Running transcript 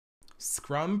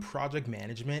Scrum project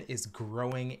management is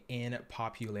growing in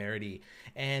popularity.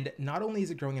 And not only is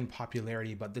it growing in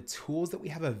popularity, but the tools that we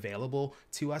have available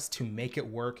to us to make it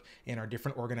work in our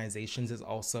different organizations is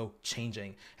also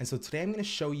changing. And so today I'm going to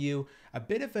show you a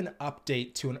bit of an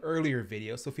update to an earlier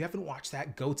video. So if you haven't watched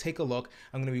that, go take a look.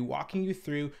 I'm going to be walking you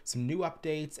through some new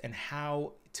updates and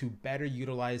how to better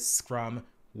utilize Scrum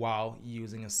while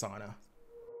using Asana.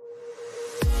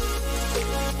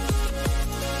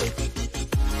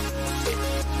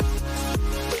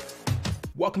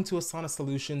 Welcome to Asana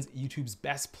Solutions, YouTube's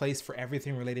best place for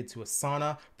everything related to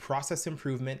Asana, process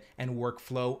improvement, and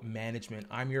workflow management.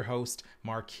 I'm your host,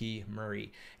 Marquis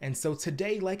Murray. And so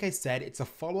today, like I said, it's a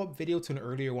follow-up video to an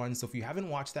earlier one. So if you haven't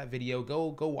watched that video,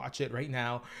 go watch it right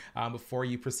now before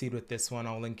you proceed with this one.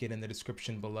 I'll link it in the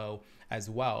description below as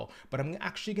well. But I'm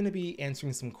actually going to be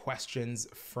answering some questions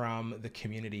from the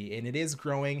community, and it is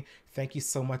growing. Thank you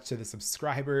so much to the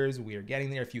subscribers. We are getting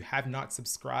there. If you have not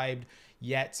subscribed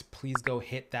yet, please go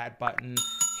hit that button,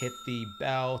 hit the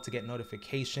bell to get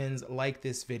notifications, like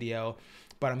this video.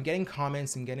 But I'm getting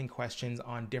comments and getting questions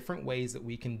on different ways that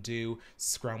we can do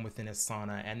Scrum within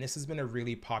Asana. And this has been a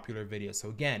really popular video. So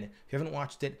again, if you haven't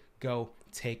watched it, go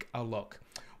take a look.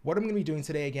 What I'm going to be doing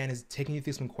today, again, is taking you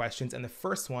through some questions. And the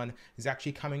first one is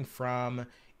actually coming from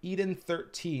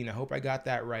Eden13. I hope I got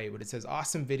that right, but it says,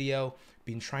 awesome video.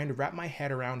 Been trying to wrap my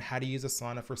head around how to use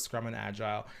Asana for Scrum and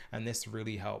Agile, and this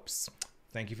really helps.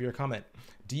 Thank you for your comment.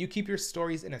 Do you keep your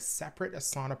stories in a separate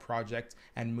Asana project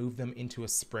and move them into a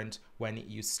sprint when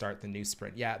you start the new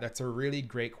sprint? Yeah, that's a really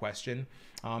great question.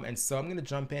 And so I'm going to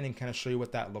jump in and kind of show you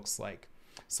what that looks like.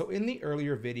 So in the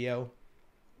earlier video,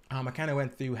 I kind of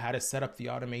went through how to set up the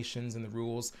automations and the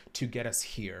rules to get us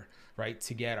here, right?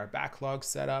 To get our backlog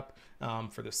set up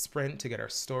for the sprint, to get our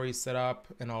stories set up,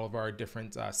 and all of our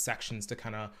different sections to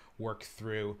kind of work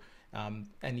through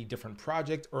any different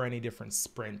project or any different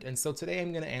sprint. And so today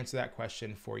I'm going to answer that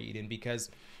question for you, Eden, because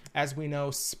as we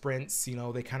know, sprints,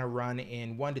 they kind of run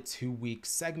in 1 to 2 week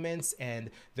segments, and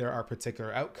there are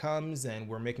particular outcomes, and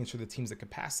we're making sure the team's at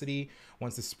capacity.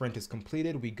 Once the sprint is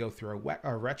completed, we go through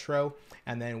our retro,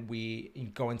 and then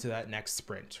we go into that next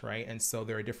sprint, right? And so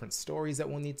there are different stories that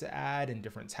we'll need to add and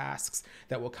different tasks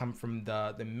that will come from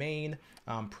the main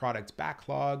product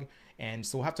backlog. And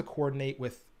so we'll have to coordinate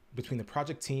between the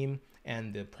project team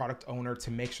and the product owner to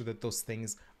make sure that those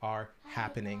things are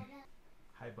happening.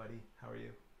 Hi, buddy. How are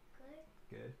you?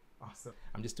 Good. Good. Awesome.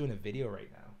 I'm just doing a video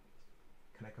right now.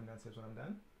 Can I come downstairs when I'm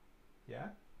done? Yeah?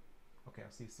 Okay,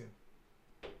 I'll see you soon.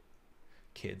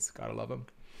 Kids, gotta love them.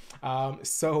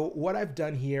 So what I've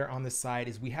done here on the side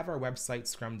is we have our website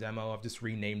Scrum Demo. I've just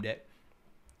renamed it.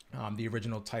 The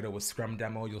original title was Scrum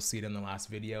Demo. You'll see it in the last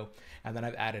video. And then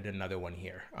I've added another one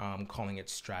here, calling it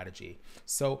Strategy.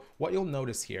 So what you'll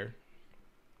notice here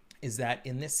is that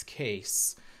in this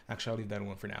case, actually I'll leave that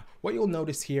one for now. What you'll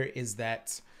notice here is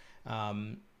that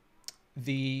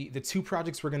the two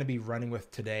projects we're going to be running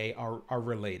with today are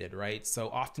related, right? So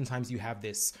oftentimes you have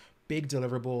this big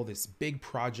deliverable, this big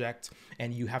project,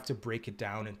 and you have to break it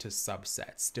down into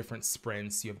subsets, different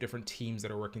sprints. You have different teams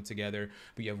that are working together,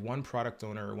 but you have one product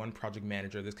owner or one project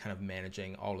manager that's kind of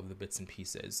managing all of the bits and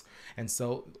pieces. And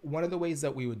so one of the ways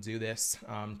that we would do this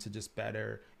to just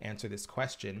better answer this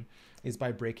question is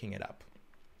by breaking it up.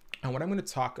 And what I'm going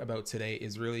to talk about today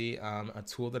is really a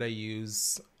tool that I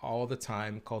use all the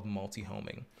time called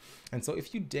multi-homing. And so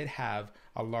if you did have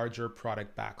a larger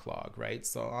product backlog, right?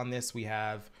 So on this we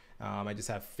have I just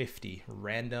have 50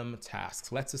 random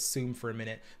tasks. Let's assume for a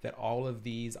minute that all of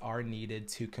these are needed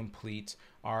to complete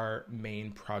our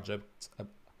main project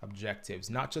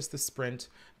objectives, not just the sprint,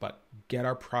 but get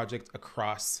our project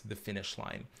across the finish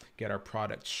line, get our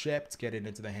product shipped, get it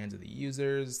into the hands of the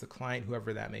users, the client,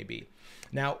 whoever that may be.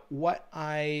 Now,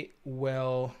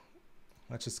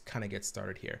 let's just kind of get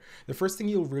started here. The first thing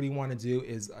you'll really want to do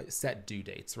is set due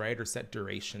dates, right? Or set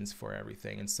durations for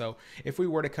everything. And so if we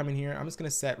were to come in here, I'm just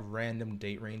going to set random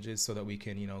date ranges so that we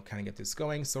can, kind of get this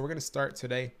going. So we're going to start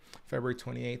today, February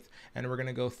 28th, and we're going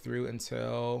to go through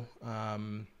until,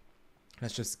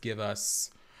 let's just give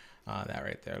us that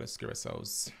right there. Let's give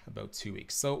ourselves about 2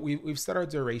 weeks. So we've set our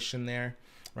duration there,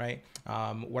 right?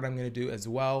 What I'm going to do as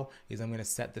well is I'm going to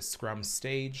set the Scrum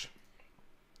Stage.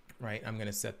 Right, I'm going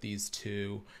to set these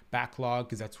to backlog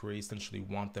because that's where you essentially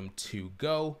want them to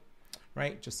go,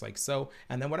 right? Just like so.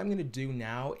 And then what I'm going to do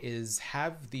now is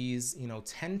have these,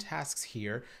 10 tasks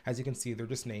here. As you can see, they're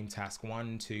just named task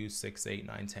 1, 2, 6, 8,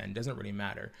 9, 10. Doesn't really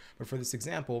matter. But for this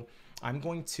example, I'm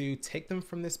going to take them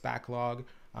from this backlog.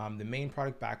 the main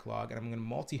product backlog, and I'm going to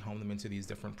multi-home them into these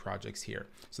different projects here.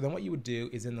 So then what you would do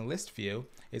is in the list view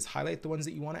is highlight the ones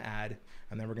that you want to add,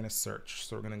 and then we're going to search.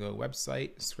 So we're going to go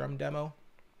website, Scrum demo,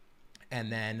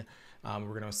 and then we're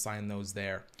going to assign those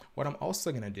there. What I'm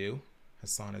also going to do,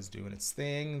 Asana's doing its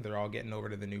thing. They're all getting over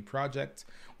to the new project.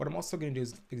 What I'm also going to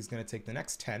do is going to take the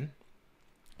next 10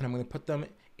 and I'm going to put them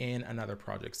in another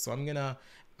project. So I'm going to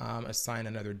assign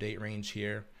another date range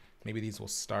here. Maybe these will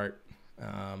start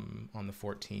on the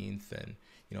 14th and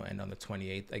end on the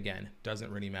 28th. Again,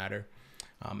 doesn't really matter.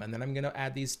 And then I'm going to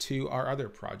add these to our other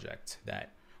project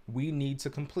that we need to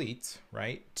complete,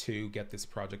 right, to get this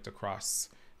project across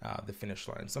the finish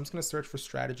line. So I'm just going to search for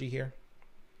strategy here,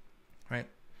 right?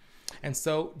 And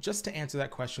so just to answer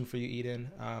that question for you,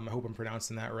 Eden, I hope I'm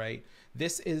pronouncing that right.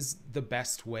 This is the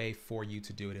best way for you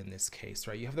to do it in this case,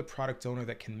 right? You have the product owner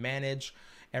that can manage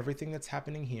everything that's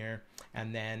happening here,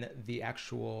 and then the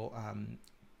actual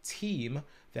team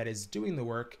that is doing the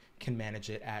work can manage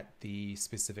it at the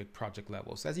specific project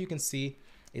level. So as you can see,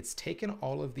 it's taken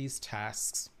all of these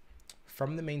tasks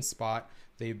from the main spot.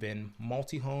 They've been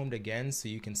multi-homed again, so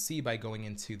you can see by going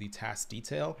into the task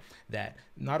detail that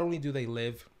not only do they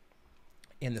live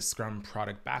in the Scrum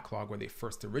product backlog where they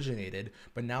first originated,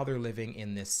 but now they're living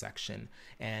in this section.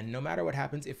 And no matter what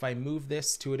happens, if I move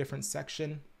this to a different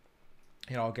section,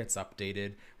 it all gets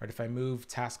updated, right? If I move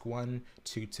task 1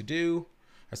 to do,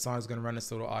 Asana is going to run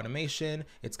this little automation.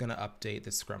 It's going to update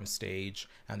the Scrum stage,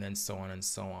 and then so on and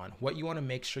so on. What you want to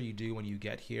make sure you do when you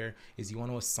get here is you want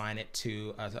to assign it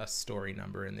to a story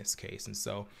number in this case. And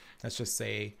so let's just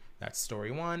say that's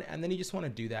story 1, and then you just want to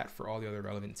do that for all the other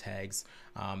relevant tags,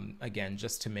 again,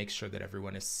 just to make sure that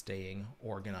everyone is staying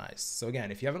organized. So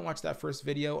again, if you haven't watched that first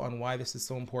video on why this is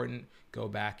so important, go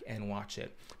back and watch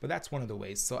it. But that's one of the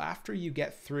ways. So after you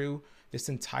get through this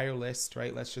entire list,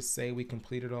 right, let's just say we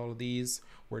completed all of these,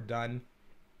 we're done.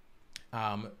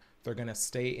 They're going to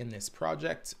stay in this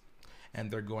project, and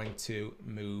they're going to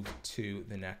move to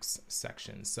the next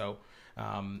section. So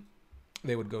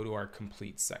they would go to our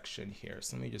complete section here.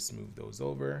 So let me just move those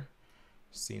over.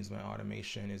 Seems my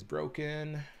automation is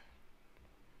broken,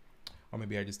 or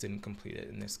maybe I just didn't complete it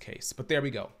in this case, but there we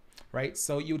go, right?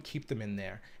 So you would keep them in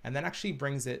there, and that actually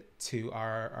brings it to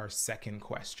our second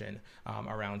question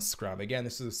around Scrum. Again,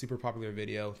 this is a super popular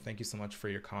video. Thank you so much for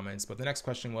your comments. But the next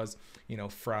question was,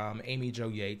 from Amy Jo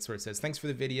Yates, where it says, thanks for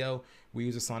the video. We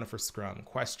use Asana for Scrum.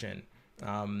 Question,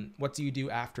 what do you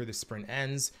do after the sprint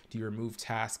ends? Do you remove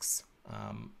tasks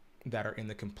that are in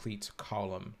the complete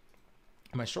column?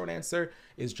 My short answer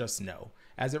is just no.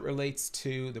 As it relates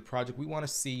to the project, we want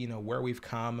to see, where we've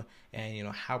come and,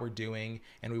 how we're doing,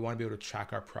 and we want to be able to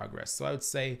track our progress. So I would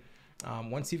say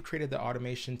once you've created the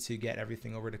automation to get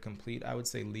everything over to complete, I would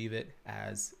say leave it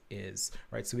as is,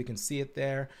 right? So we can see it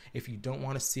there. If you don't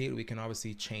want to see it, we can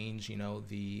obviously change,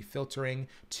 the filtering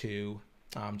to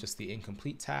just the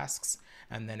incomplete tasks,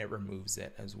 and then it removes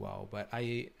it as well. But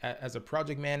as a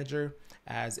project manager,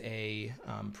 as a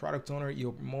product owner,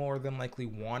 you'll more than likely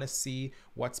want to see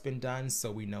what's been done so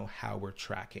we know how we're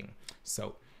tracking.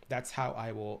 So that's how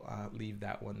I will leave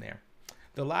that one there.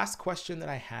 The last question that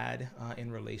I had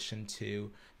in relation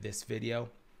to this video,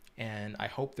 and I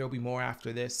hope there'll be more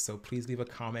after this, so please leave a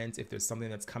comment if there's something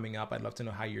that's coming up. I'd love to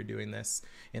know how you're doing this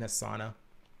in Asana.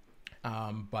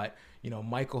 But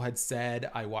Michael had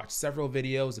said, I watched several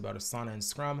videos about Asana and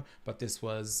Scrum, but this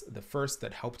was the first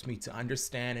that helped me to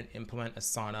understand and implement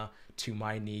Asana to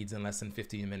my needs in less than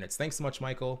 15 minutes. Thanks so much,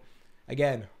 Michael.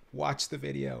 Again, watch the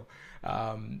video.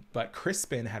 But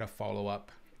Crispin had a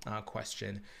follow-up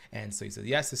question. And so he said,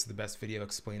 yes, this is the best video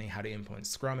explaining how to implement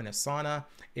Scrum in Asana.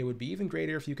 It would be even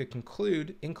greater if you could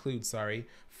include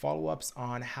follow-ups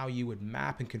on how you would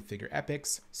map and configure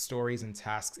epics, stories, and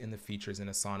tasks in the features in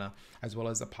Asana, as well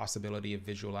as the possibility of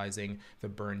visualizing the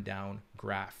burn down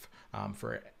graph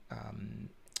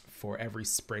for every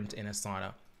sprint in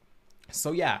Asana.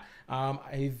 So yeah,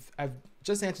 I've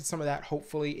just answered some of that,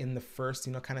 hopefully in the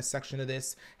first, kind of section of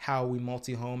this, how we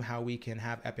multi-home, how we can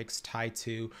have epics tied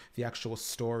to the actual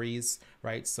stories,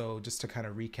 right? So just to kind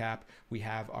of recap, we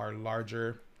have our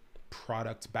larger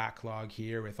product backlog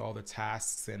here with all the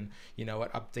tasks and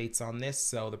what updates on this,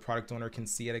 so the product owner can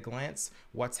see at a glance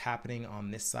what's happening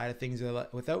on this side of things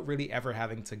without really ever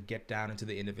having to get down into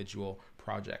the individual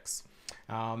projects.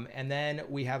 And then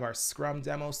we have our Scrum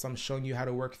demo, so I'm showing you how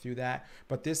to work through that.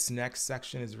 But this next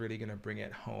section is really gonna bring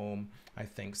it home, I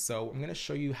think. So I'm gonna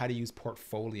show you how to use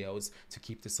portfolios to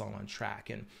keep this all on track.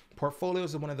 And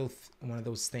portfolios are one of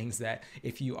those things that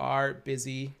if you are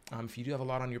busy, if you do have a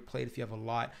lot on your plate, if you have a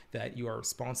lot that you are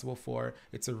responsible for,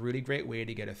 it's a really great way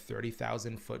to get a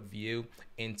 30,000-foot view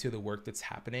into the work that's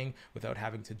happening without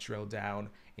having to drill down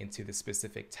into the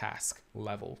specific task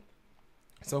level.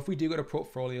 So if we do go to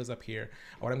portfolios up here,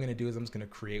 what I'm going to do is I'm just going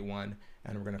to create one,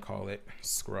 and we're going to call it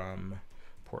Scrum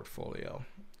Portfolio.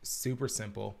 Super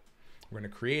simple. We're going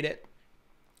to create it.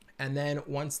 And then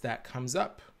once that comes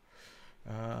up,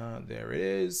 there it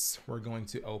is, we're going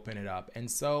to open it up.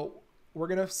 And so we're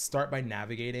going to start by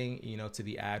navigating, to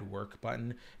the add work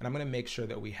button. And I'm going to make sure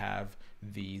that we have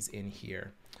these in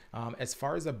here. As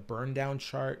far as a burn down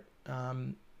chart,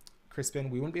 Crispin,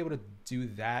 we wouldn't be able to do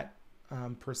that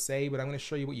per se, but I'm going to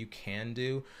show you what you can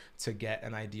do to get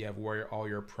an idea of where all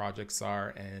your projects are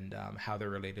and how they're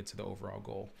related to the overall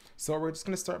goal. So we're just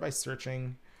going to start by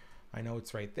searching. I know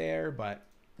it's right there, but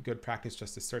good practice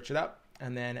just to search it up.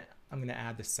 And then I'm going to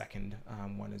add the second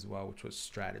one as well, which was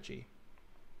strategy.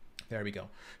 There we go.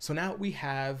 So now we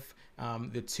have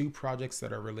the two projects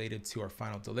that are related to our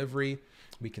final delivery.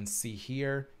 We can see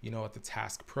here, what the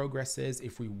task progress is.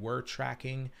 If we were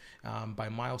tracking by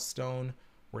milestone,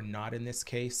 we're not in this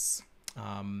case.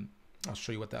 I'll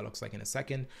show you what that looks like in a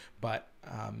second, but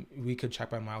we could check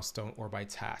by milestone or by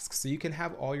task. So you can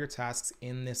have all your tasks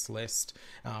in this list.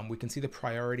 We can see the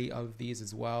priority of these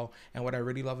as well. And what I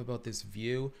really love about this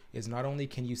view is not only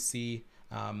can you see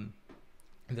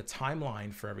the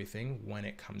timeline for everything when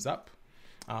it comes up,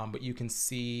 but you can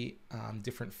see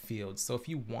different fields. So if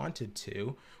you wanted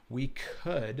to, we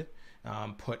could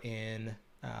put in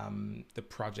the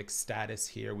project status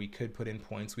here. We could put in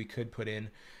points. We could put in,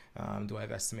 do I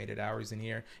have estimated hours in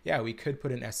here? Yeah, we could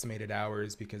put in estimated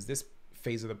hours because this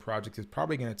phase of the project is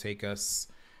probably going to take us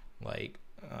like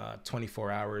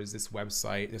 24 hours. This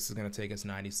website, this is going to take us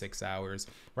 96 hours,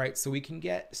 right? So we can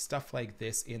get stuff like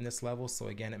this in this level. So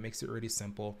again, it makes it really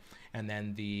simple. And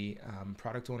then the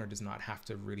product owner does not have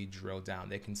to really drill down.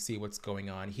 They can see what's going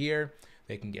on here.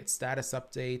 They can get status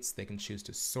updates. They can choose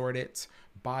to sort it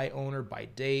by owner, by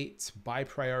date, by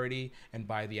priority, and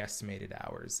by the estimated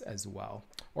hours as well,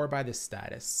 or by the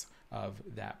status of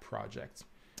that project.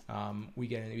 We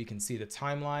can see the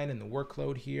timeline and the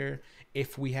workload here.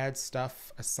 If we had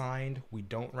stuff assigned, we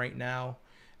don't right now.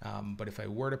 But if I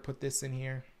were to put this in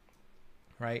here,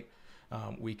 right,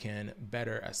 we can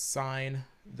better assign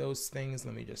those things.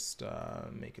 Let me just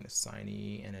make an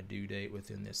assignee and a due date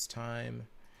within this time.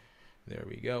 There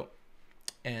we go.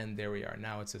 And there we are.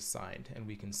 Now it's assigned, and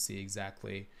we can see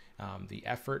exactly the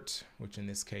effort, which in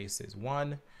this case is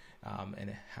 1,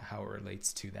 and how it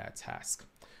relates to that task.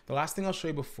 The last thing I'll show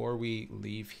you before we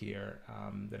leave here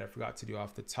that I forgot to do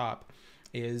off the top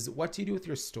is what do you do with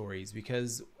your stories?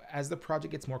 Because as the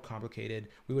project gets more complicated,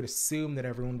 we would assume that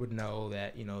everyone would know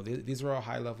that, these are all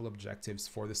high-level objectives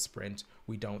for the sprint.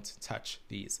 We don't touch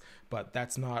these, but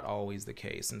that's not always the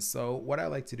case. And so what I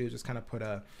like to do is just kind of put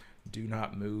a do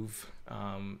not move,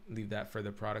 leave that for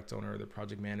the product owner or the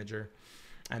project manager.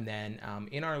 And then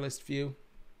in our list view,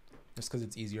 just because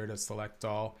it's easier to select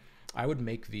all, I would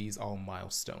make these all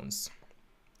milestones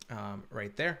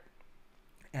right there.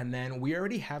 And then we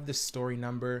already have the story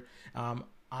number.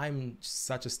 I'm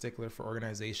such a stickler for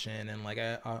organization, and like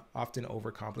I often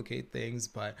overcomplicate things,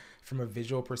 but from a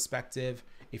visual perspective,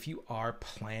 if you are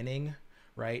planning,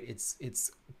 right,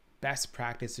 it's best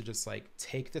practice to just like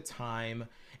take the time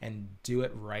and do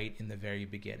it right in the very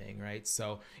beginning, right?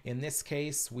 So in this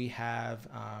case, we have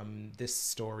this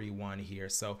story 1 here.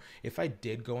 So if I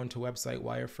did go into website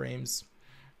wireframes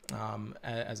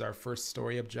as our first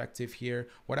story objective here,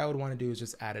 what I would want to do is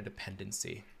just add a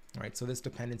dependency, right? So this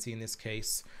dependency in this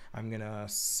case, I'm going to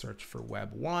search for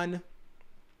web 1.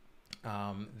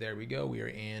 There we go. We are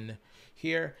in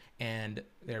here, and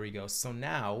there we go. So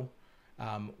now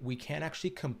we can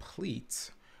actually complete,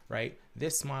 right,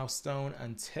 this milestone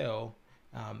until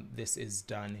this is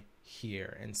done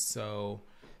here. And so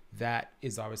that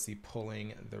is obviously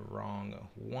pulling the wrong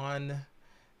one.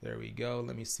 There we go.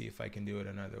 Let me see if I can do it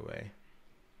another way.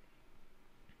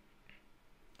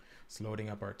 It's loading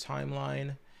up our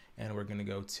timeline, and we're going to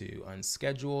go to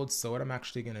unscheduled. So what I'm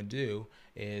actually going to do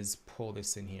is pull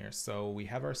this in here. So we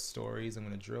have our stories. I'm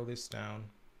going to drill this down.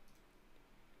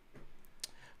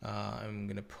 I'm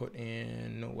going to put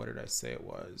in, what did I say it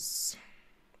was?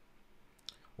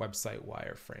 Website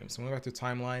wireframe. So I'm going to go back to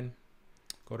timeline,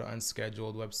 go to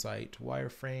unscheduled website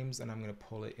wireframes, and I'm going to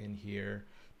pull it in here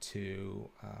to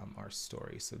our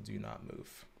story. So do not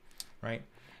move, right?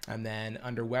 And then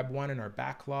under Web 1 in our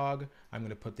backlog, I'm going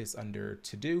to put this under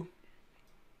to do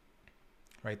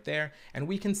right there. And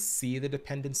we can see the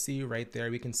dependency right there.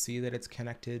 We can see that it's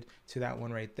connected to that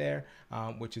one right there,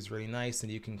 which is really nice.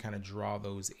 And you can kind of draw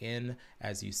those in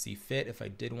as you see fit. If I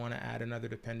did want to add another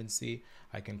dependency,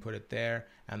 I can put it there,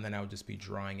 and then I would just be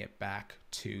drawing it back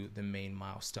to the main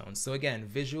milestone. So again,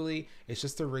 visually, it's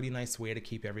just a really nice way to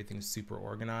keep everything super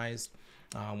organized.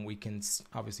 We can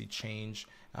obviously change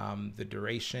the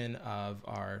duration of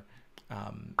our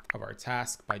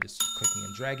task by just clicking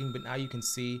and dragging, but now you can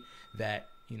see that,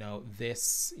 you know,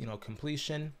 this, you know,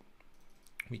 completion,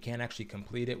 we can't actually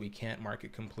complete it. We can't mark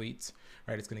it complete,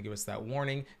 right? It's going to give us that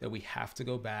warning that we have to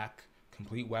go back,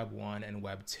 complete Web 1 and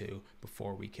Web 2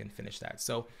 before we can finish that.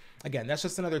 So again, that's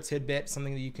just another tidbit,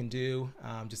 something that you can do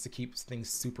just to keep things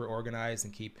super organized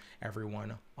and keep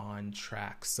everyone on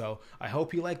track. So I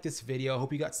hope you liked this video. I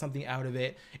hope you got something out of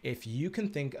it. If you can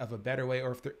think of a better way,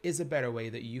 or if there is a better way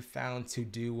that you found to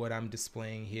do what I'm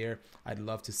displaying here, I'd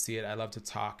love to see it. I'd love to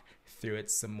talk through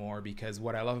it some more, because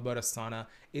what I love about Asana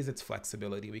is its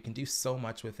flexibility. We can do so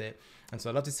much with it. And so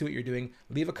I'd love to see what you're doing.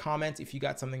 Leave a comment if you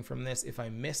got something from this. If I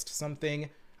missed something,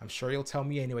 I'm sure you'll tell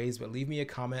me anyways, but leave me a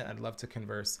comment. I'd love to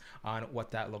converse on what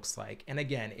that looks like. And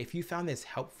again, if you found this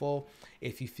helpful,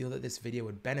 if you feel that this video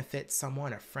would benefit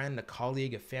someone, a friend, a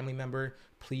colleague, a family member,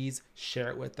 please share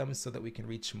it with them so that we can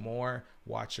reach more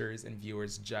watchers and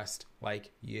viewers just like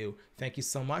you. Thank you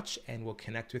so much, and we'll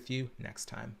connect with you next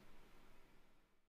time.